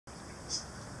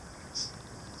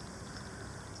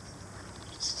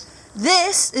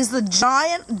This is the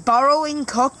giant burrowing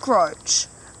cockroach,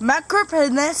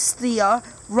 Macropenesthia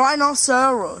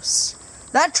rhinoceros.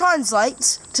 That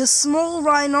translates to small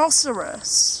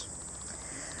rhinoceros.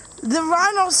 The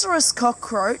rhinoceros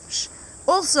cockroach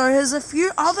also has a few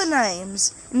other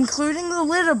names, including the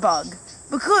litterbug,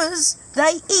 because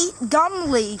they eat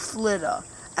gum leaf litter,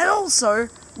 and also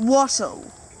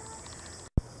wattle.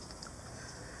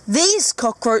 These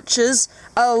cockroaches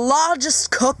are the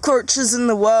largest cockroaches in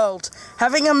the world,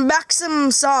 having a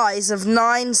maximum size of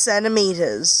 9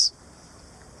 centimeters.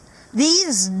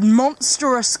 These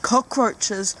monstrous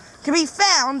cockroaches can be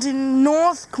found in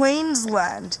North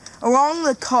Queensland, along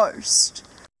the coast.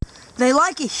 They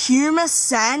like a humus,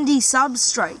 sandy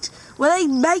substrate where they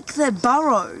make their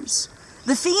burrows.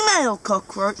 The female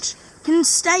cockroach can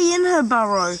stay in her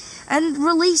burrow and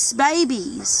release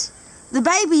babies. The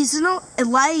babies are not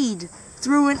laid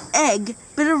through an egg,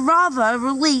 but are rather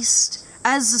released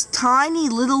as tiny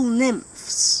little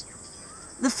nymphs.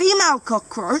 The female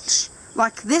cockroach,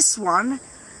 like this one,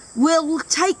 will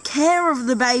take care of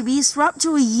the babies for up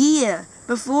to a year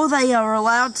before they are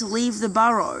allowed to leave the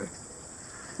burrow.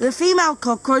 The female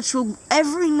cockroach will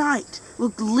every night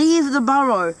leave the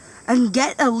burrow and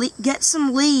get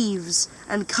some leaves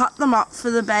and cut them up for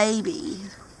the baby.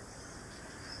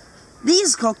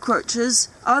 These cockroaches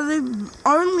are the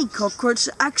only cockroach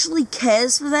that actually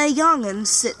cares for their young and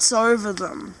sits over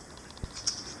them.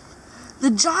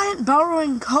 The giant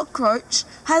burrowing cockroach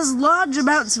has large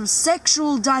amounts of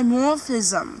sexual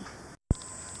dimorphism.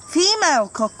 Female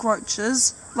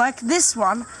cockroaches, like this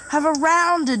one, have a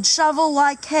rounded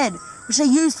shovel-like head which they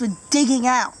use for digging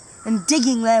out and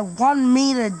digging their 1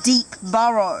 meter deep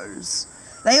burrows.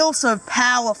 They also have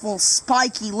powerful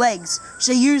spiky legs which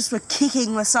they use for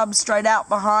kicking the substrate out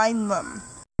behind them.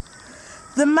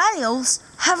 The males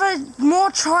have a more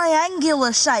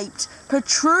triangular shaped,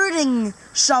 protruding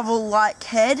shovel-like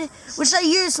head which they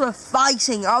use for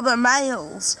fighting other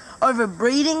males over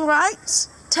breeding rights,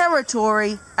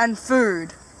 territory and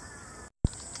food.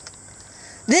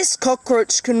 This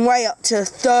cockroach can weigh up to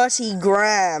 30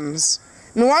 grams.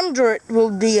 No wonder it will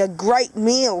be a great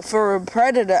meal for a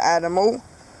predator animal.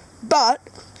 But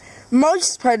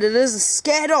most predators are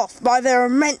scared off by their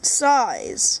immense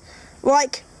size.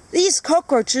 Like, these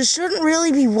cockroaches shouldn't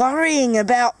really be worrying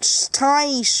about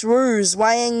tiny shrews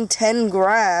weighing 10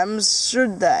 grams,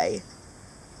 should they?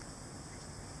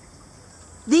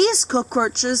 These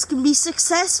cockroaches can be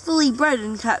successfully bred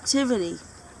in captivity,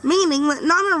 meaning that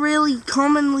none are really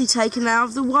commonly taken out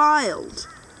of the wild.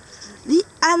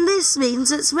 And this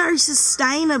means it's a very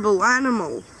sustainable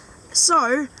animal.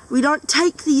 So, we don't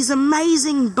take these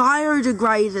amazing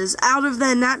biodegraders out of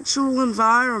their natural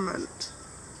environment.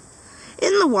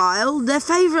 In the wild, their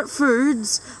favourite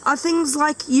foods are things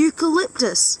like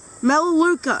eucalyptus,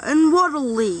 melaleuca and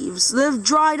wattle leaves that have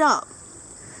dried up.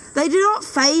 They do not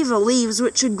favour leaves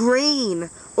which are green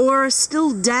or are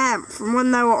still damp from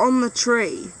when they were on the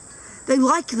tree. They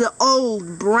like the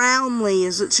old brown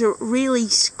leaves which are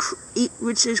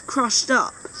crushed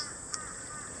up.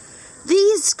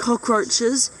 These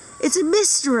cockroaches, it's a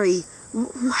mystery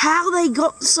how they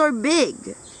got so big.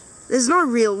 There's no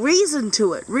real reason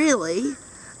to it, really.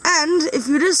 And if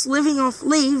you're just living off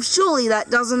leaves, surely that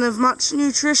doesn't have much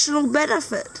nutritional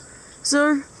benefit.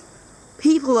 So,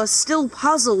 people are still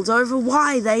puzzled over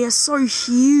why they are so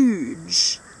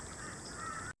huge.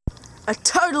 A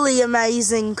totally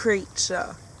amazing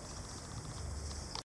creature.